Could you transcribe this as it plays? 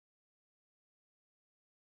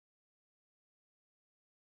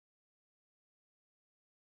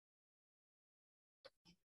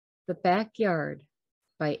The Backyard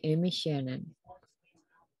by Amy Shannon.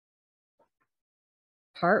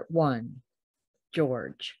 Part 1.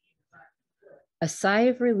 George. A sigh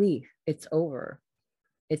of relief. It's over.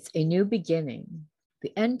 It's a new beginning.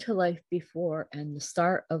 The end to life before and the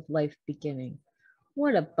start of life beginning.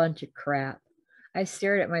 What a bunch of crap. I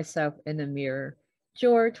stared at myself in the mirror.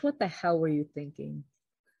 George, what the hell were you thinking?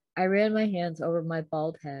 I ran my hands over my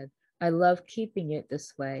bald head. I love keeping it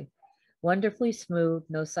this way. Wonderfully smooth,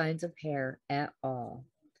 no signs of hair at all.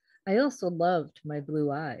 I also loved my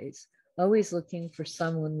blue eyes, always looking for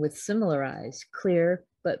someone with similar eyes, clear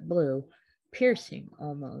but blue, piercing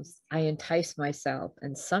almost. I enticed myself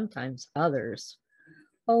and sometimes others.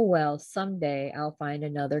 Oh well, someday I'll find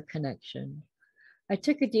another connection. I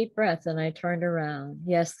took a deep breath and I turned around.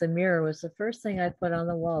 Yes, the mirror was the first thing I put on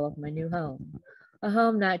the wall of my new home. A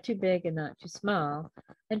home not too big and not too small,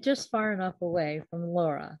 and just far enough away from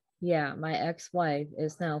Laura. Yeah, my ex-wife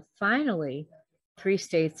is now finally 3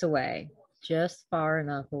 states away, just far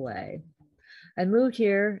enough away. I moved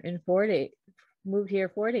here 4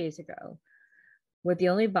 days ago with the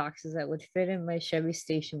only boxes that would fit in my Chevy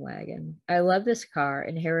station wagon. I love this car,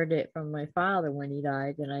 inherited it from my father when he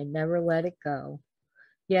died, and I never let it go.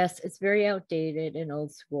 Yes, it's very outdated and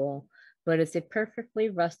old school, but it's a perfectly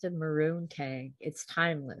rusted maroon tank. It's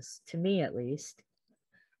timeless, to me at least.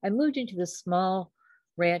 I moved into this small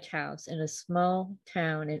ranch house in a small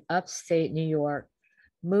town in upstate New York,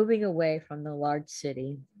 moving away from the large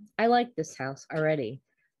city. I like this house already.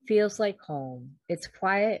 Feels like home. It's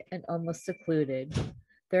quiet and almost secluded.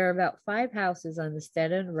 There are about 5 houses on this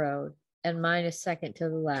dead end road, and mine is second to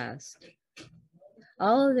the last.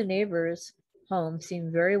 All of the neighbors' homes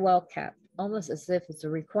seem very well kept, almost as if it's a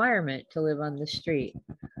requirement to live on the street.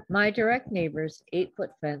 My direct neighbor's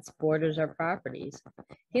 8-foot fence borders our properties.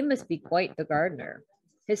 He must be quite the gardener.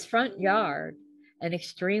 His front yard, an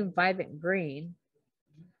extreme vibrant green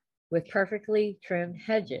with perfectly trimmed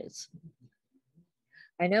hedges.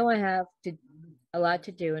 I know I have a lot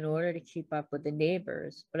to do in order to keep up with the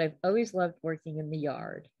neighbors, but I've always loved working in the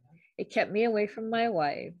yard. It kept me away from my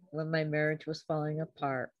wife when my marriage was falling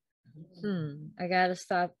apart. I gotta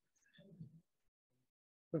stop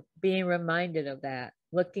being reminded of that.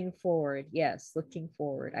 Looking forward, yes, looking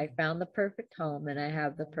forward. I found the perfect home and I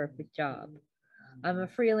have the perfect job. I'm a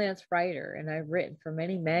freelance writer and I've written for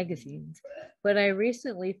many magazines, but I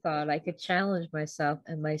recently thought I could challenge myself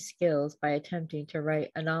and my skills by attempting to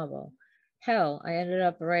write a novel. Hell, I ended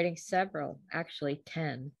up writing several, actually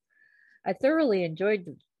 10. I thoroughly enjoyed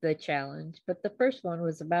the challenge, but the first one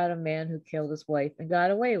was about a man who killed his wife and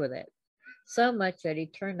got away with it. So much that he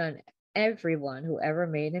turned on everyone who ever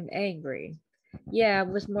made him angry. Yeah, it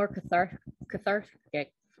was more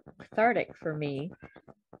cathartic for me,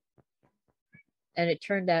 and it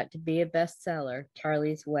turned out to be a bestseller,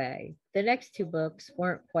 Charlie's Way. The next 2 books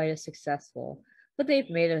weren't quite as successful, but they've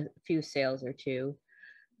made a few sales or two.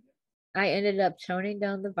 I ended up toning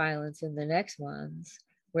down the violence in the next ones,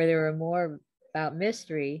 where there were more about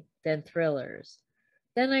mystery than thrillers.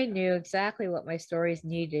 Then I knew exactly what my stories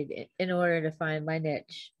needed in order to find my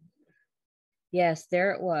niche. Yes,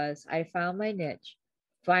 there it was. I found my niche.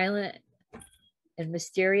 Violent and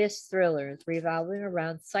mysterious thrillers revolving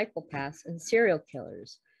around psychopaths and serial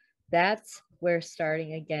killers. That's where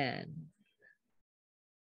starting again.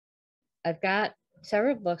 I've got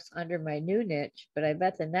several books under my new niche, but I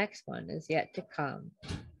bet the next one is yet to come.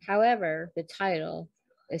 However, the title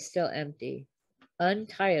is still empty,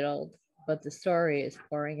 untitled, but the story is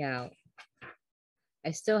pouring out.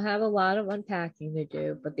 I still have a lot of unpacking to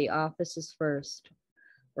do, but the office is first.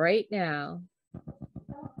 Right now,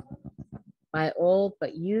 my old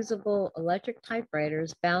but usable electric typewriter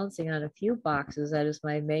is balancing on a few boxes that is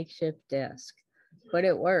my makeshift desk. But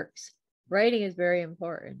it works. Writing is very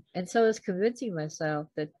important, and so is convincing myself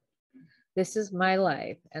that this is my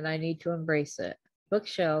life and I need to embrace it.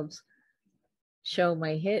 Bookshelves show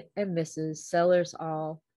my hit and misses, sellers,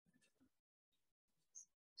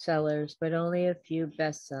 but only a few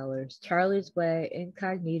bestsellers. Charlie's Way,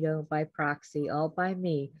 Incognito, By Proxy, all by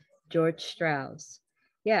me, George Strauss.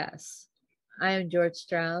 Yes, I am George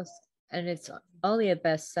Strauss, and it's only a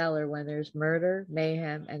bestseller when there's murder,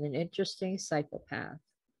 mayhem, and an interesting psychopath.